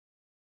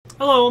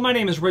Hello, my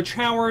name is Rich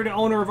Howard,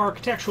 owner of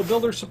Architectural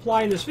Builder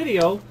Supply. In this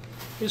video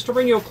is to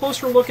bring you a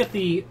closer look at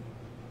the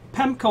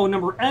Pemko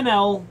number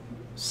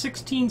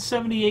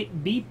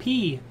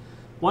NL1678BP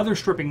weather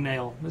stripping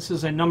nail. This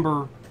is a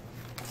number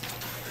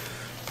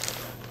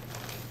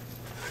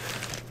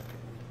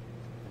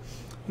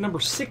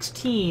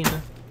 16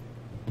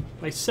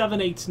 by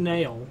 7/8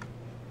 nail.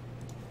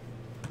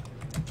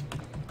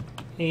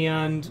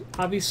 And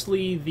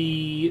obviously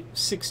the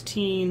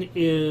 16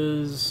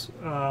 is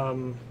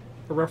a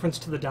reference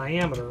to the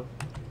diameter.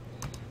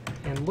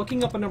 And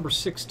looking up a number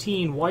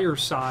 16 wire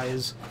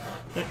size,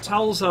 that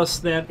tells us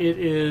that it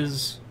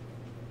is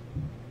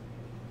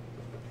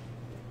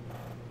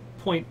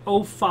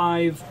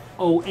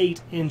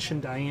 0.0508 inch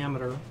in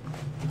diameter.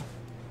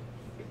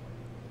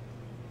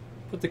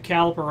 Put the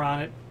caliper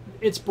on it.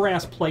 It's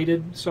brass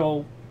plated,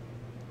 so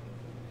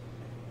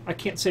I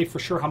can't say for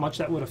sure how much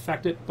that would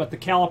affect it, but the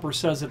caliper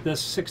says that this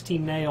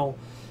 16 nail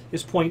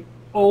is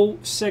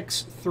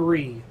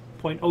 0.063.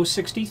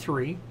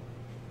 0.063.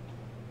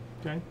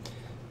 Okay.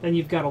 Then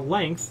you've got a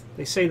length.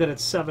 They say that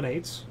it's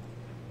 7/8.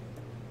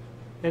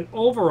 And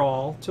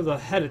overall, to the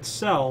head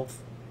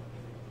itself,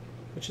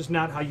 which is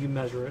not how you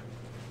measure it.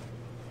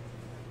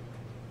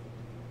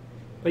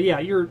 But yeah,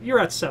 you're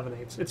at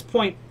 7/8. It's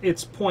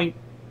 0.883.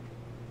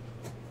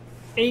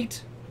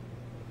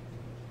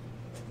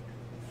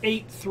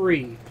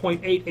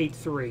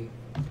 0.883.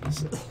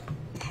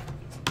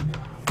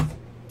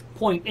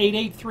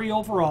 0.883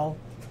 overall.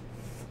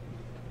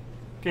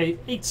 Okay,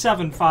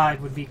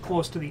 875 would be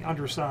close to the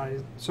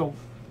underside. So,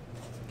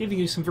 giving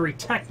you some very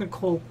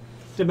technical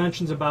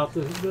dimensions about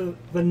the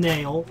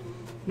nail.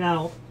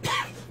 Now,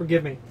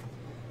 forgive me,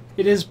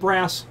 it is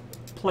brass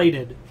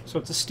plated. So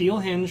it's a steel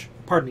hinge,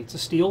 pardon me, it's a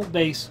steel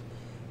base,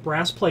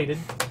 brass plated.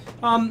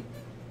 A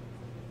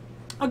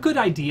good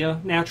idea,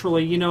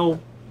 naturally. You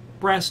know,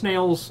 brass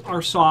nails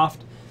are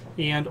soft,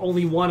 and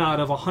only 1 out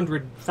of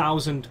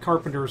 100,000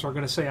 carpenters are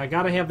going to say, I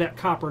got to have that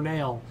copper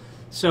nail.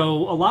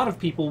 So a lot of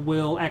people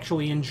will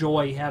actually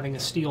enjoy having a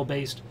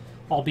steel-based,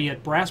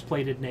 albeit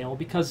brass-plated nail,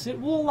 because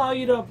it will allow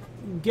you to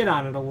get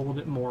on it a little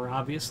bit more,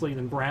 obviously,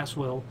 than brass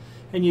will.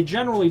 And you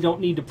generally don't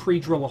need to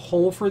pre-drill a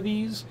hole for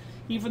these,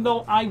 even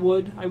though I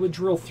would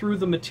drill through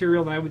the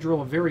material, and I would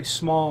drill a very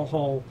small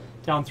hole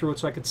down through it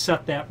so I could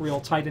set that real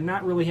tight and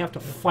not really have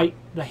to fight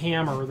the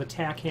hammer or the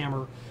tack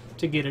hammer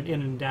to get it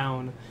in and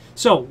down.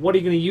 So what are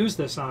you going to use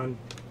this on?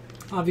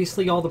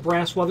 Obviously all the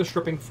brass weather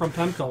stripping from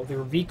Pemko.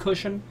 They're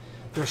V-cushion,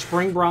 they're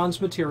spring bronze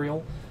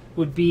material,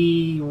 would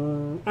be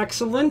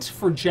excellent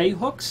for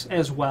J-hooks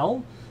as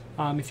well.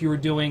 If you were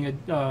doing a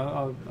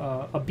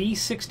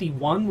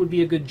B61 would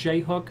be a good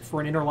J-hook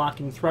for an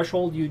interlocking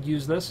threshold, you'd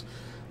use this.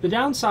 The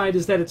downside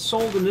is that it's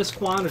sold in this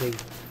quantity,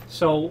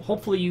 so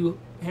hopefully you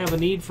have a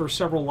need for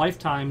several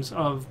lifetimes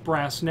of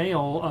brass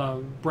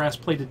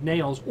plated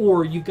nails,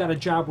 or you've got a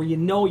job where you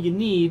know you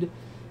need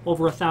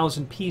over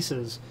 1,000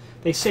 pieces.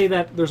 They say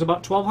that there's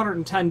about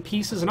 1,210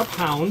 pieces in a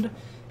pound,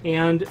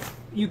 and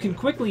you can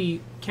quickly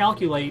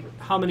calculate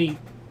how many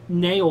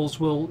nails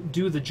will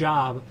do the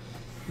job.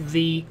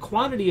 The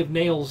quantity of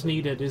nails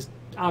needed is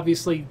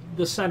obviously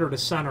the center to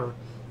center.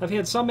 I've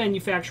had some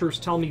manufacturers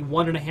tell me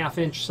 1.5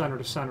 inch center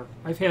to center.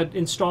 I've had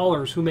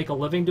installers who make a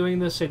living doing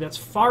this say that's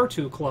far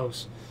too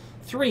close.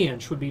 3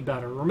 inch would be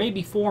better, or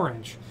maybe 4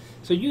 inch.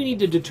 So you need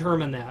to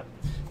determine that.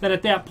 Then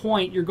at that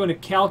point you're going to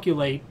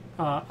calculate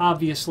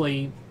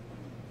obviously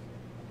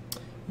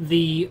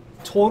the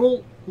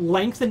total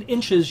length in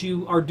inches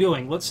you are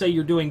doing. Let's say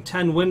you're doing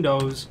 10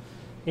 windows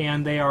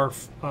and they are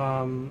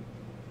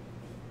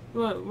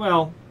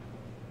well,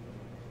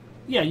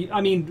 yeah,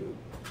 I mean,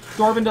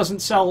 Dorvan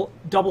doesn't sell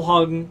double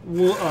hung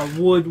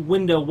wood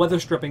window weather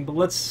stripping, but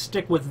let's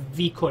stick with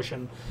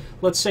V-cushion.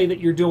 Let's say that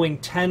you're doing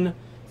 10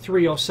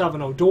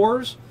 3070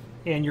 doors,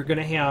 and you're going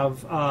to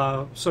have,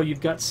 so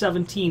you've got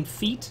 17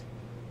 feet.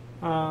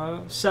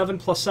 7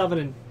 plus 7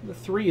 and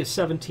 3 is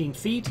 17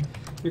 feet.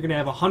 You're going to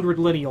have 100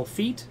 lineal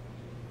feet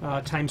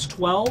times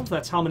 12.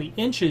 That's how many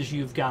inches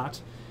you've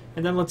got.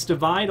 And then let's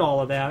divide all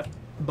of that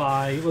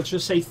by, let's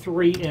just say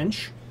 3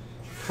 inch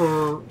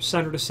per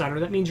center to center.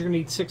 That means you're going to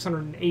need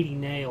 680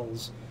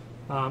 nails.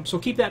 So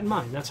keep that in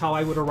mind. That's how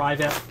I would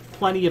arrive at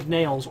plenty of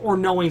nails, or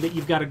knowing that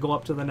you've got to go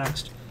up to the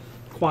next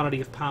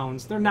quantity of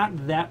pounds. They're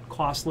not that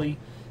costly,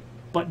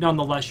 but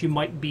nonetheless you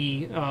might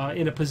be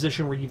in a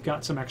position where you've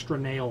got some extra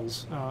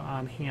nails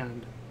on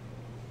hand.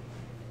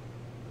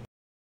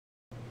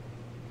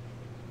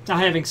 Now,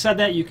 having said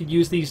that, you could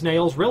use these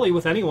nails really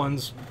with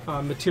anyone's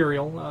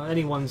material,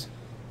 anyone's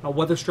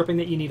weather stripping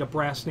that you need a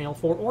brass nail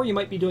for, or you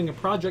might be doing a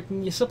project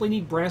and you simply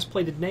need brass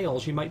plated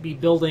nails. You might be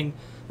doing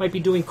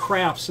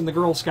crafts in the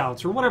Girl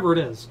Scouts or whatever it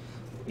is.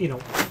 You know,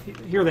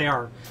 here they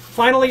are.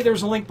 Finally,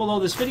 there's a link below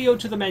this video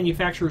to the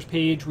manufacturer's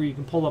page where you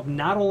can pull up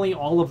not only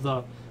all of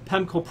the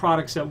Pemko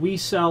products that we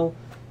sell,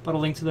 but a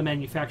link to the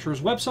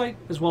manufacturer's website,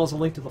 as well as a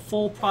link to the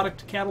full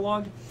product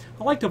catalog.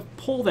 I like to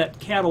pull that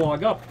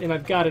catalog up, and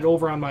I've got it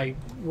over on my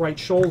right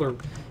shoulder,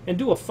 and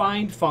do a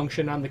find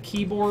function on the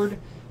keyboard,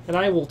 and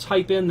I will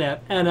type in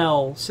that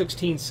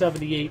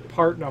NL1678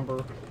 part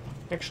number,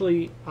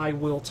 Actually, I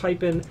will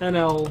type in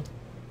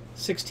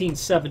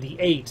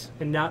NL1678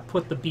 and not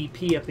put the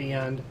BP at the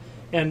end,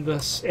 and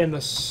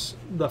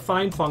the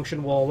find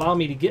function will allow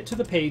me to get to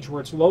the page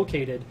where it's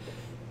located.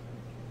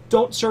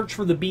 Don't search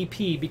for the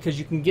BP because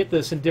you can get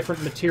this in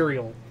different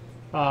material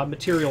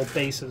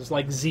bases,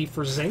 like Z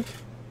for zinc.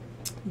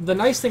 The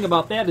nice thing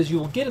about that is you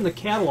will get in the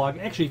catalog,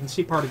 actually you can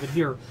see part of it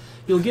here,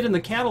 you'll get in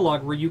the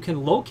catalog where you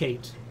can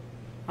locate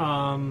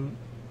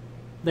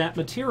that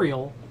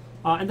material,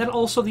 and then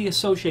also the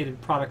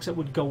associated products that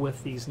would go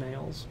with these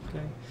nails. Okay.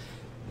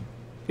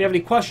 If you have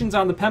any questions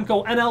on the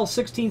Pemko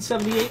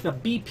NL1678, the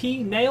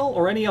BP nail,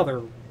 or any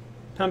other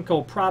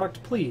Pemko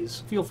product,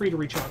 please feel free to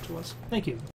reach out to us. Thank you.